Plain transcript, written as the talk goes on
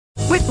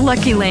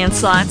Lucky Land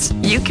Slots,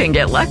 you can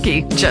get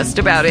lucky just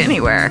about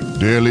anywhere.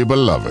 Dearly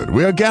beloved,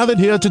 we are gathered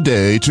here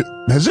today to...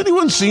 Has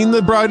anyone seen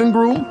the bride and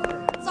groom?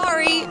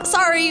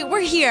 Sorry, we're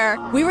here.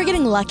 We were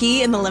getting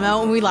lucky in the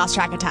limo and we lost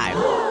track of time.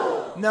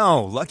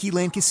 No, Lucky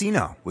Land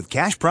Casino, with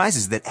cash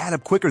prizes that add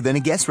up quicker than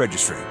a guest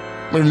registry.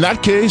 In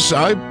that case,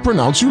 I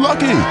pronounce you lucky.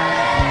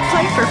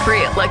 Play for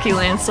free at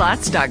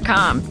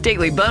LuckyLandSlots.com.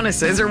 Daily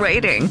bonuses are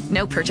waiting.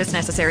 No purchase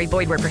necessary.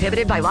 Void where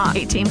prohibited by law.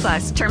 18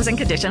 plus. Terms and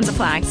conditions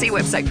apply. See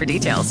website for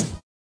details.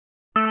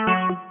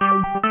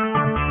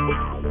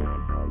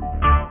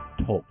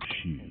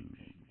 TalkShoe.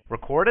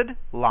 Recorded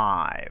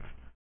live.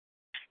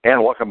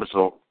 And welcome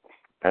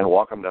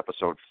to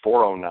episode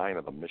 409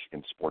 of the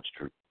Michigan Sports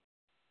Truth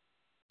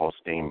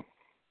Postgame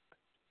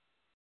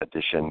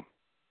edition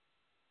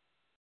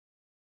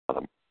of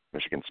the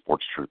Michigan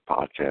Sports Truth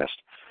podcast.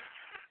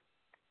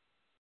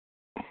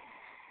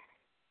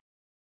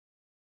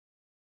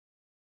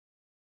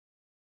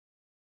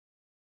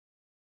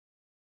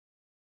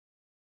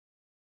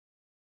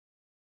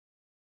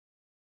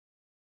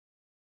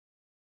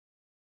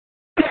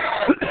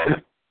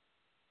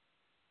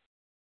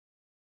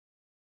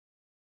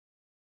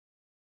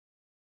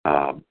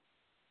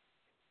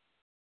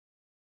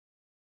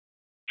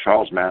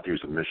 Charles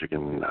Matthews of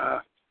Michigan.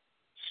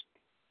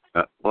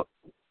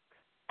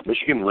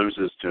 Michigan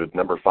loses to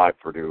number 5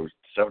 Purdue,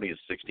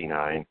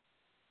 70-69.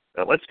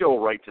 Let's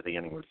go right to the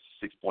inning with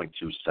 6.2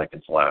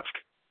 seconds left.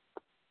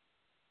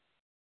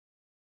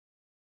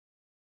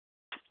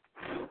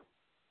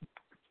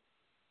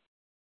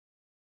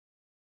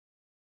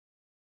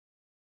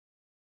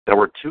 There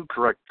were 2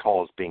 correct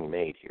calls being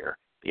made here.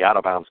 The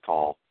out-of-bounds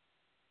call,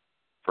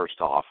 first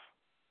off,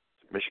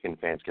 Michigan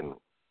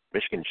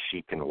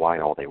sheep can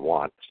whine all they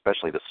want,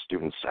 especially the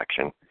student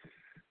section.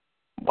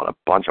 What a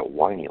bunch of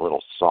whiny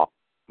little soft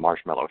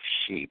marshmallow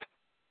sheep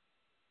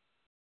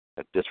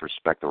that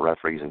disrespect the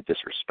referees and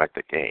disrespect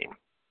the game.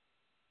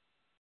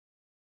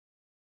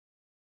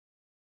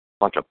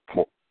 Bunch of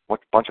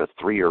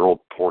 3-year-old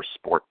poor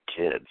sport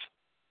kids.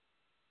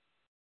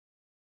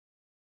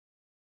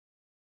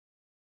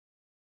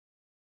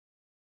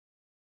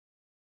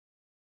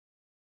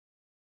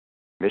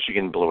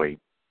 Michigan blew a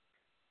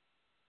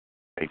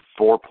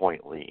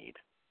 4-point lead.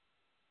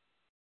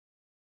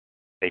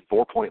 A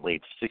 4-point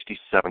lead,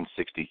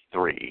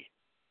 67-63.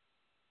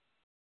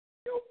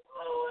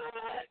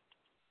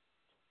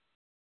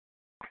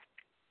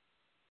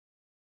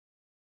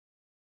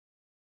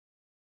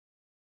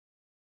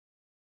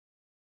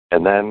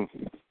 And then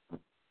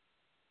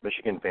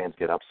Michigan fans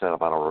get upset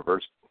about a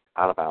reverse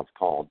out-of-bounds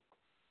call.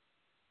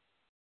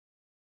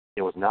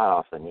 It was not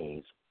off the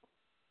knees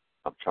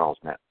of Charles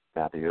Matthews.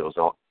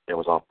 It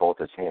was off both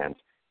his hands.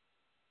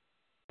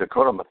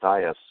 Dakota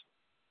Mathias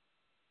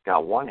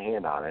got one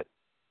hand on it.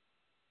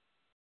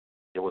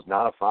 It was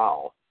not a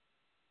foul,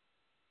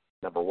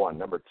 number one.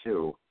 Number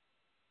two,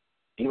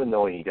 even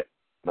though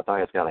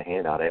Mathias got a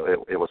hand on it,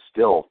 it was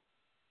still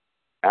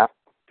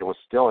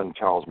in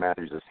Charles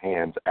Matthews'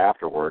 hands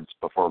afterwards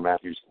before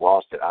Matthews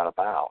lost it out of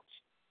bounds.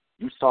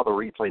 You saw the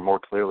replay more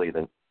clearly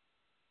than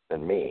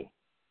me.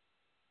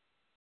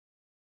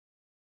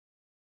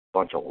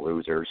 Bunch of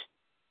losers.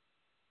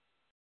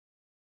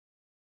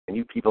 And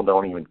you people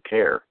don't even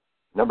care.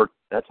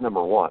 That's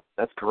number one.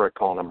 That's correct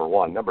call number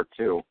one. Number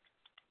two,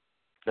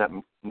 that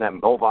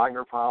Mo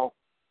Wagner foul,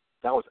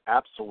 that was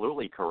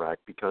absolutely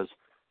correct because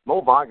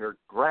Mo Wagner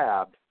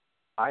grabbed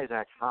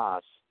Isaac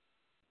Haas.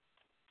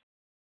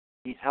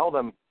 He held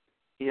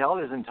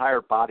his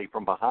entire body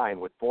from behind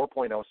with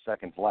 4.0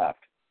 seconds left.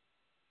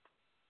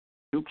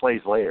 2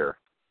 plays later,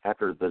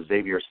 after the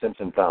Xavier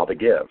Simpson foul to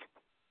give.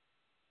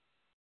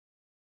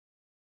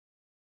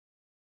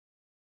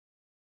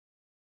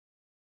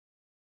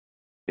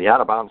 The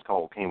out-of-bounds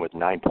call came with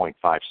 9.5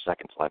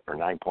 seconds left, or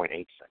 9.8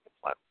 seconds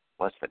left,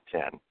 less than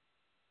 10.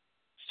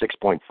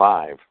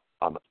 6.5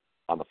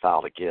 on the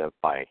foul to give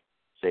by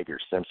Xavier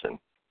Simpson.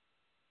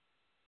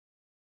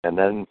 And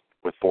then,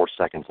 with 4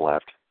 seconds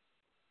left,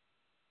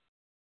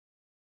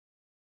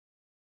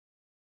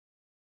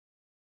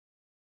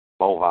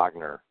 Mo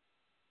Wagner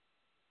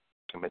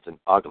commits an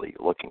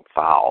ugly-looking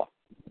foul,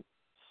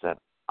 sent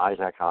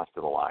Isaac Haas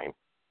to the line,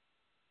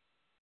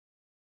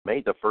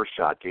 made the first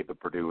shot, gave the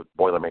Purdue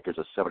Boilermakers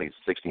a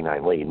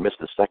 70-69 lead, missed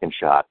the second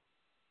shot.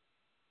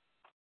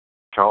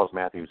 Charles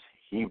Matthews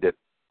heaved a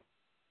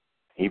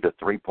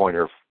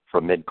three-pointer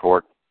from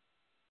midcourt.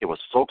 It was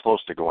so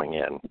close to going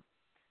in.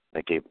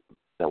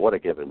 That would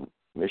have given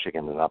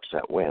Michigan an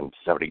upset win,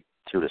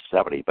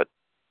 72-70, but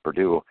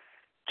Purdue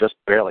just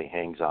barely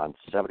hangs on,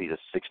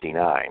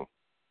 70-69,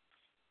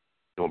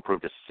 to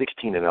improve to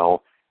 16-0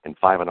 and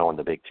 5-0 in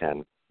the Big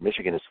Ten.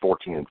 Michigan is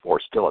 14-4,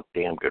 still a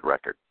damn good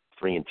record.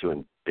 3-2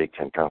 in Big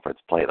Ten conference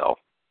play, though.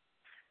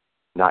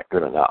 Not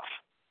good enough.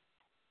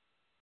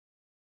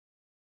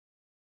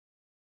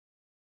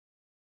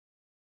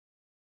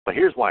 But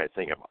here's what I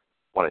think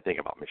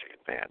about Michigan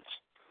fans.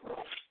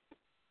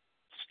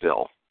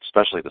 Still,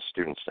 especially the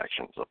student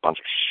section, is a bunch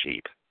of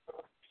sheep.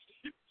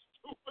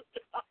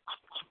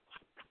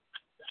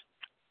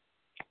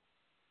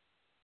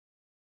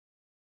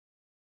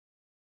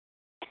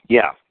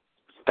 Yeah,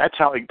 that's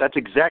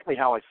exactly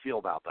how I feel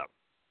about them.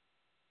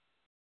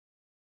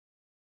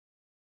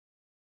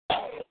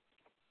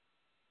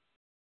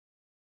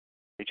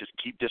 They just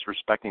keep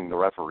disrespecting the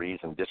referees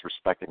and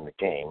disrespecting the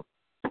game.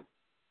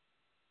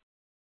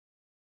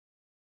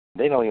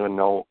 They don't even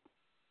know.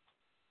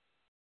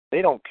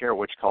 They don't care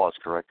which call is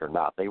correct or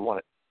not. They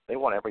want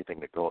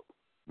everything to go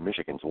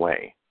Michigan's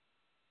way,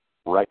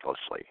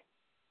 recklessly.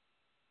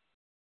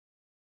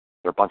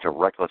 They're a bunch of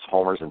reckless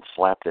homers and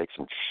slapdicks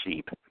and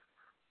sheep.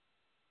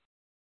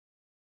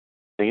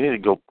 They need to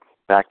go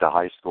back to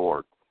high school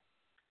or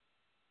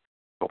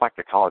go back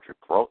to college or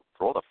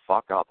grow the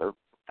fuck up. They're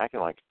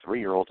acting like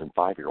 3-year-olds and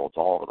 5-year-olds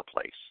all over the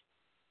place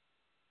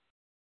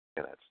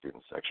in that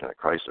student section at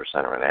Crisler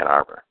Center in Ann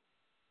Arbor.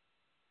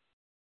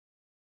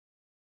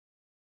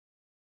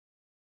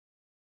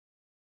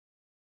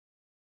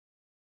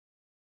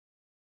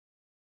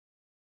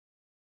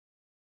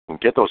 And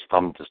get those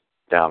thumbs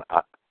downs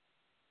out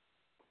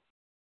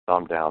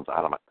of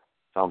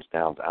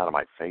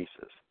my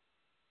faces.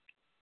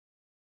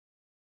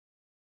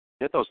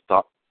 Get those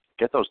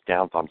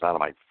down thumbs out of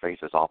my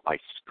faces off my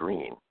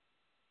screen.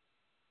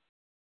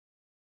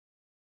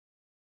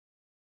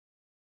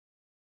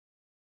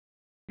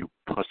 You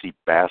pussy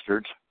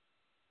bastards.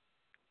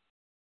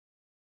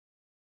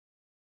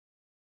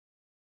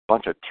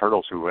 Bunch of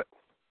turtles who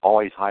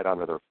always hide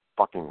under their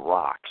fucking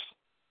rocks.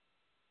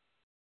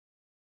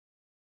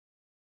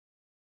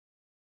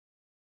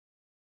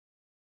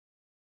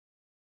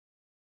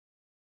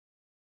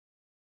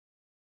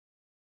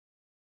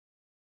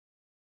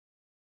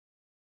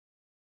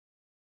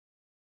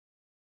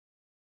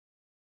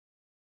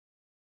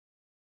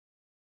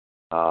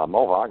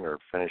 Mo Wagner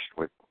finished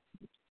with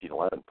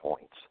 11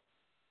 points.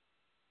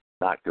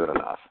 Not good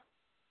enough.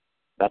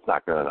 That's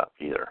not good enough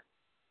either.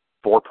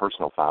 4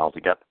 personal fouls.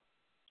 He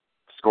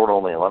scored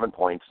only 11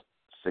 points,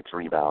 6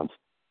 rebounds,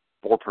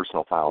 4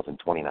 personal fouls in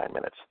 29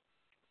 minutes.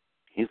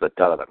 He's the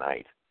dud of the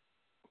night,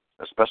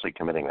 especially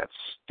committing that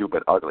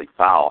stupid, ugly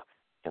foul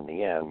in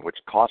the end, which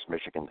cost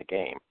Michigan the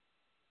game.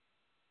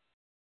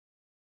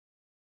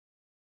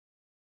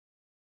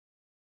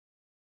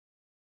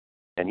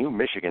 And you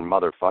Michigan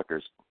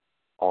motherfuckers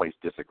always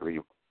disagree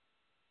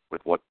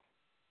with what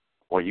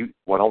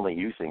only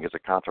you think is a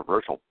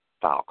controversial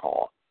foul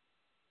call.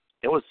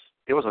 It was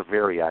a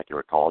very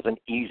accurate call. It was an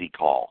easy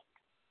call.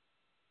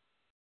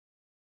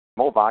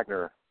 Mo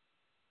Wagner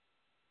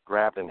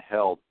grabbed and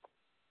held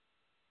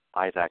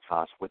Isaac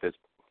Haas with his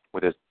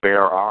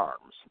bare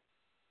arms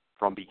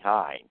from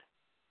behind.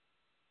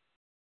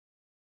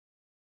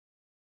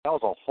 That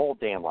was a whole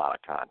damn lot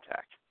of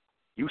contact.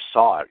 You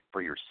saw it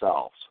for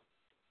yourselves.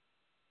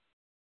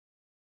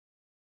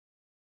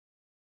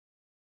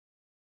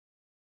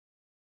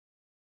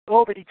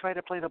 Oh, but he tried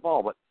to play the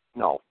ball, but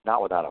no,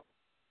 not without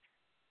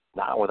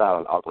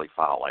an ugly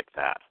foul like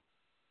that.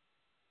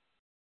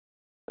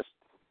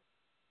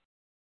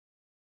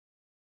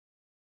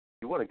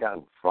 You would have gotten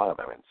in front of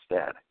him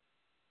instead.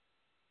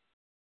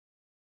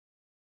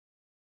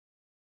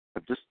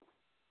 But just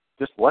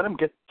let him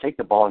take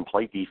the ball and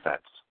play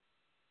defense.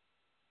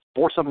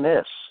 Force a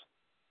miss.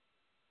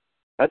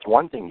 That's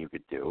one thing you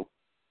could do.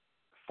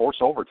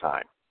 Force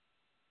overtime.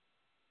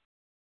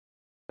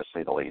 To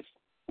say the least.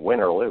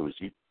 Win or lose,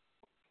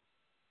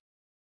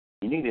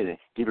 you need to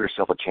give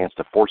yourself a chance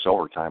to force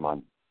overtime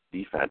on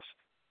defense.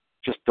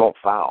 Just don't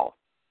foul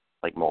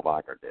like Mo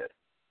Wagner did.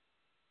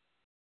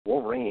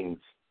 Wolverines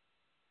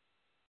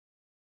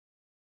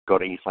go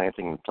to East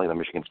Lansing and play the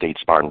Michigan State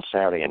Spartans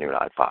Saturday at noon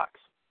on Fox.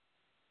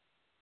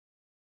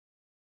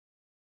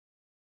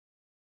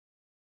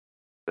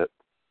 The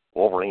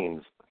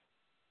Wolverines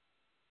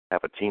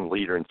have a team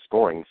leader in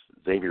scoring,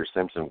 Xavier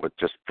Simpson, with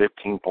just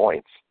 15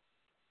 points.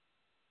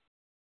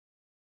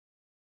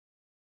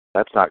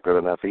 That's not good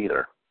enough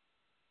either.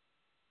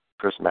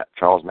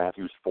 Charles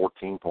Matthews,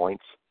 14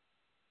 points.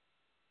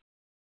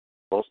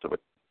 Close to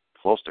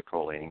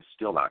collating,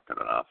 still not good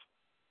enough.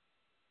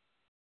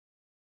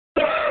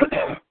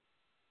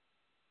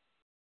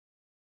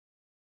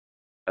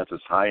 That's as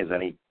high as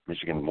any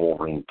Michigan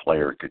Wolverine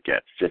player could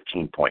get,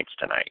 15 points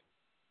tonight.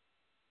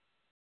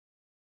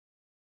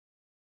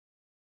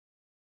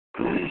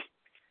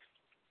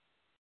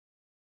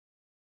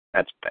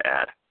 That's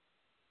bad.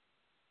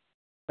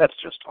 That's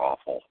just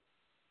awful.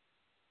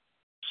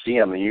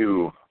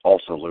 CMU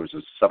also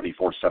loses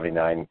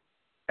 74-79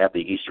 at the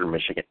Eastern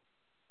Michigan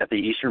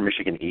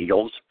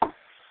Eagles.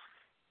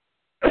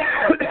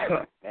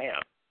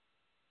 Man,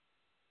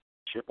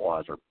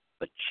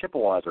 the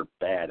Chippewas are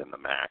bad in the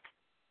MAC.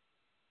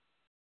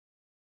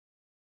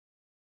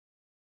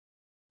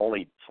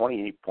 Only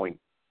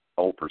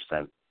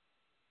 28.0%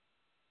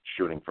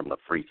 shooting from the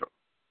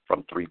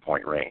from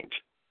 3-point range,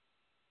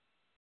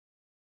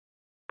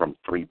 from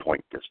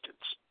 3-point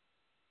distance.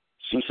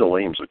 Cecil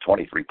Williams with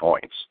 23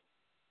 points.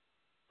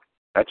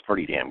 That's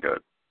pretty damn good.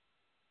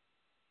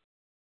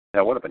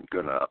 That would have been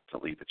good enough to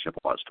lead the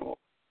Chippewas to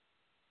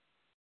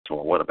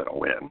it would have been a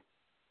win.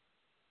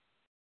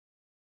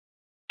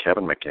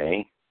 Kevin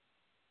McKay,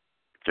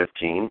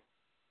 15.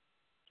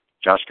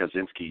 Josh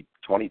Kaczynski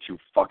 22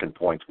 fucking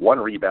points, 1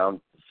 rebound,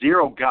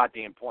 0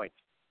 goddamn points.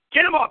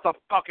 Get him off the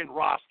fucking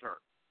roster.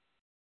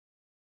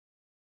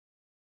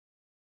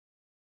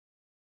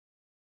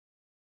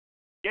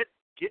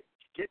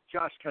 Get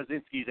Josh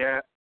Kozinski's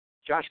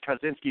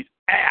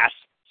ass,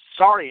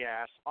 sorry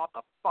ass, off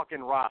the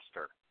fucking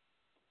roster.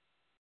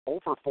 0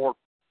 for 4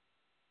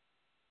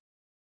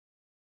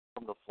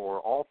 from the floor,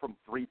 all from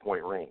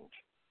 3-point range.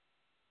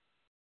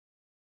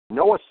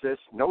 No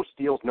assists, no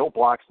steals, no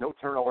blocks, no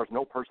turnovers,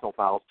 no personal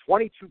fouls.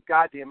 22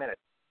 goddamn minutes,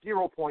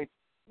 0 points,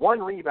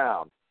 1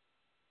 rebound.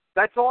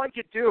 That's all I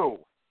could do.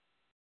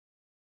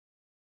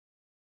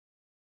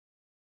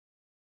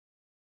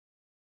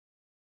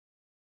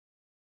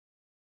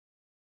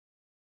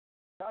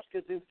 Josh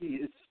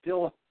Kozinski is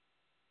still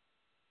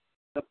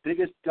the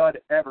biggest dud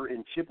ever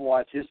in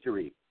Chippewa's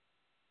history.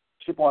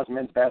 Chippewa's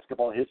men's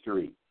basketball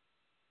history.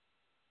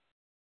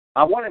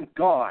 I want him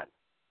gone.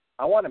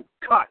 I want him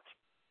cut.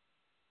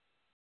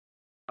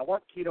 I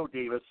want Keto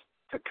Davis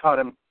to cut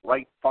him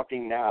right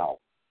fucking now.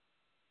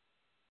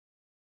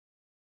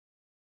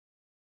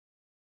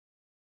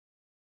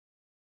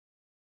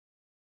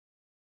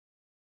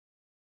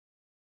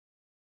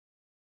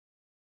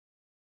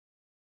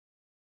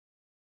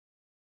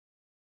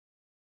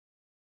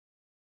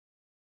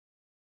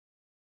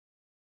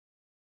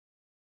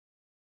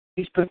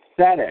 He's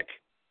pathetic.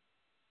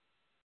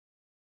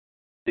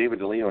 David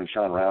DeLeo and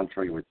Sean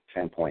Roundtree with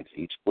 10 points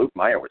each. Luke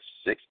Meyer with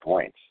 6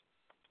 points.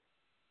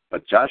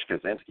 But Josh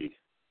Kozinski,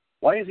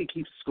 why does he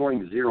keep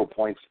scoring 0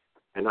 points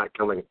and not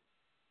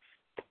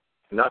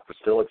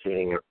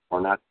facilitating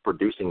or not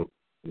producing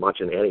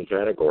much in any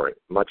category,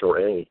 much or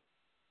any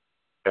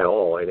at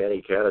all in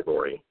any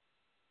category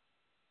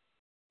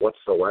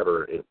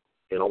whatsoever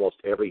in almost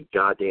every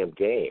goddamn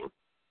game?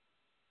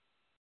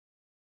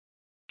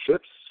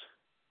 Chips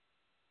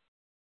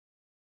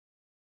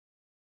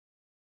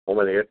home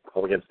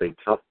against a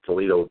tough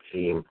Toledo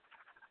team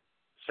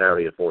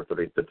Saturday at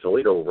 4:30. The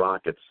Toledo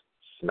Rockets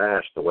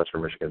smashed the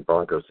Western Michigan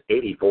Broncos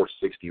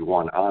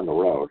 84-61 on the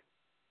road.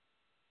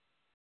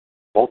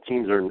 Both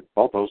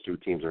those two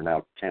teams are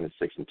now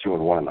 10-6 and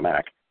 2-1 in the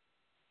MAC.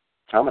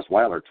 Thomas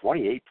Weiler,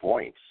 28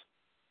 points.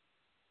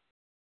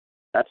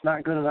 That's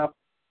not good enough.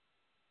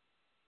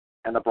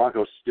 And the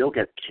Broncos still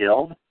get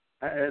killed?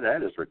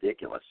 That is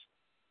ridiculous.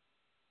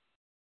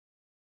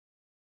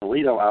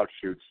 Toledo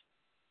outshoots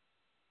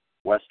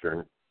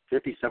Western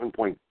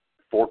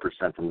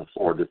 57.4% from the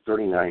floor to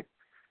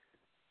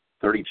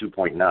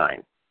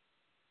 32.9.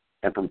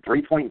 And from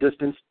three-point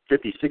distance,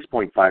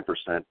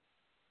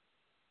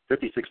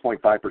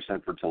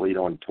 56.5% for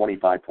Toledo and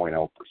 25.0%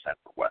 for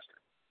Western.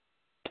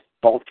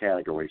 Both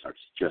categories are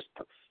just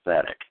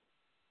pathetic.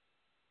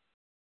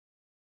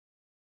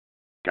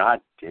 God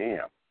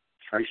damn.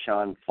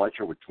 Trayshawn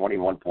Fletcher with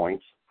 21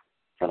 points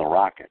for the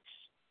Rockets.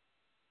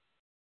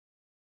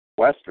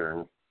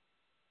 Western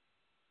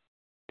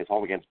is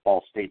home against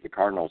Ball State, the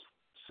Cardinals,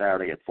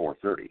 Saturday at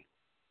 4:30.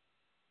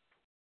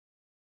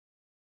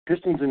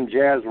 Pistons and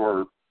Jazz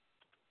were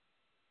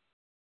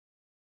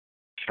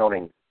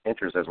showing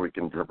interest as we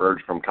can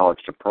diverge from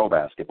college to pro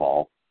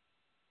basketball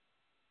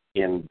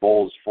in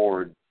Bulls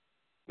forward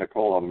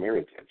Nikola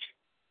Mirotic.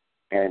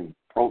 And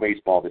pro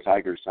baseball, the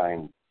Tigers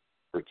signed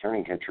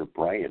returning catcher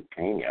Brayan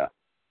Pena.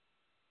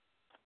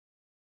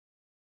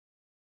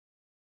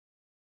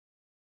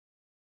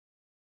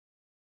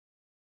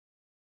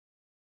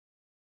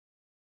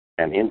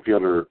 And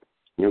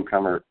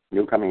newcoming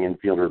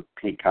infielder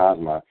Pete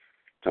Kozma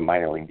to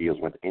minor league deals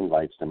with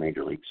invites to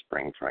Major League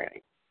spring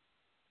training.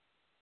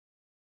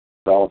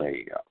 So there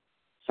you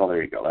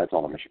go. That's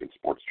all the Michigan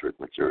Sports Truth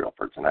material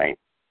for tonight.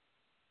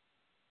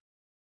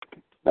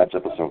 That's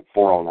episode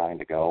 409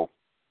 to go.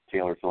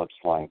 Taylor Phillips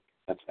flying.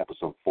 That's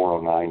episode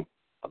 409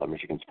 of the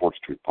Michigan Sports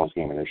Truth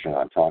postgame edition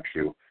on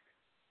TalkShoe.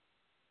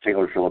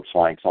 Taylor Phillips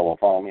flying solo.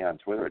 Follow me on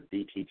Twitter at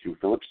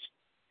DT2Phillips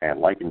and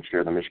like and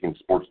share the Michigan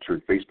Sports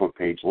Truth Facebook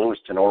page. Louis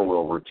Tenor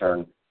will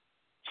return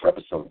for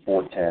episode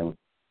 410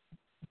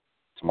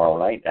 tomorrow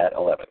night at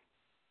 11.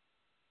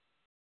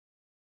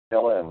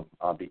 Till then,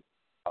 on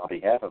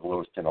behalf of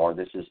Louis Tenor,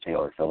 this is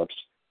Taylor Phillips.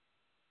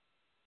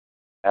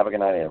 Have a good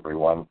night,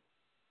 everyone.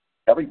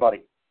 Every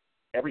college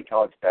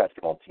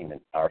basketball team in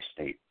our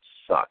state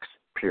sucks,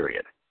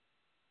 period.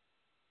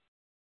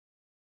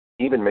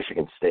 Even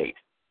Michigan State,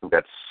 who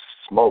got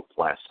smoked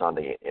last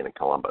Sunday in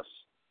Columbus.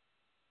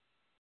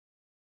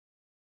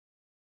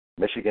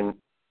 Michigan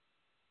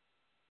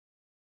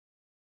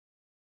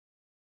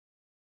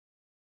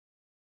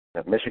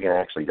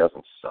actually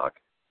doesn't suck,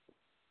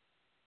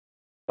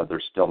 but they're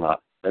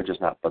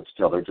just not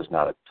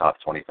a top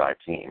 25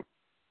 team.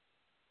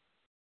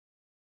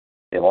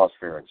 They lost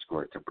fair and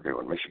square to Purdue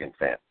and Michigan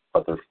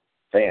but their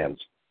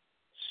fans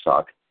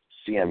suck.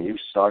 CMU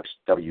sucks.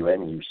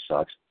 WMU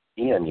sucks.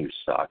 EMU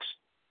sucks.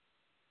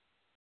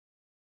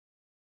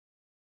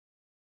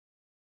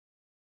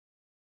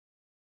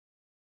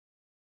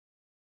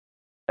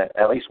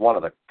 At least one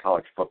of the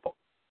college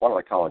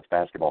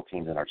basketball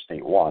teams in our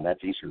state won.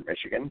 That's Eastern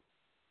Michigan.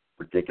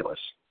 Ridiculous.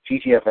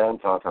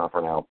 TTFN, ta-ta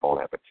for now. Bon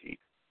appetit.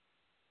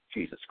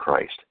 Jesus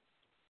Christ.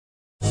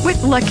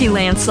 With Lucky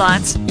Land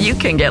Slots, you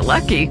can get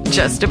lucky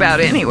just about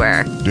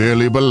anywhere.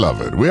 Dearly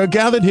beloved, we are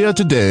gathered here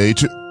today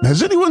to...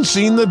 Has anyone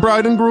seen the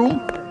bride and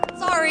groom?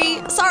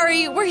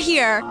 Sorry, we're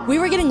here. We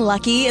were getting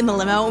lucky in the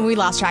limo and we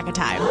lost track of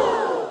time.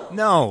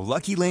 No,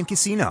 Lucky Land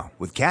Casino,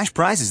 with cash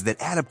prizes that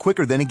add up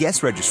quicker than a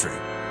guest registry.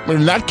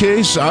 In that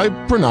case, I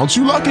pronounce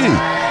you lucky.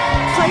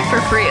 Play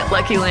for free at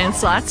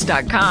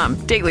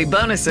LuckyLandSlots.com. Daily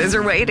bonuses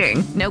are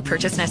waiting. No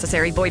purchase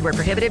necessary. Void where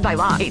prohibited by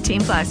law.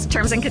 18+.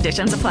 Terms and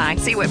conditions apply.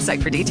 See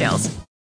website for details.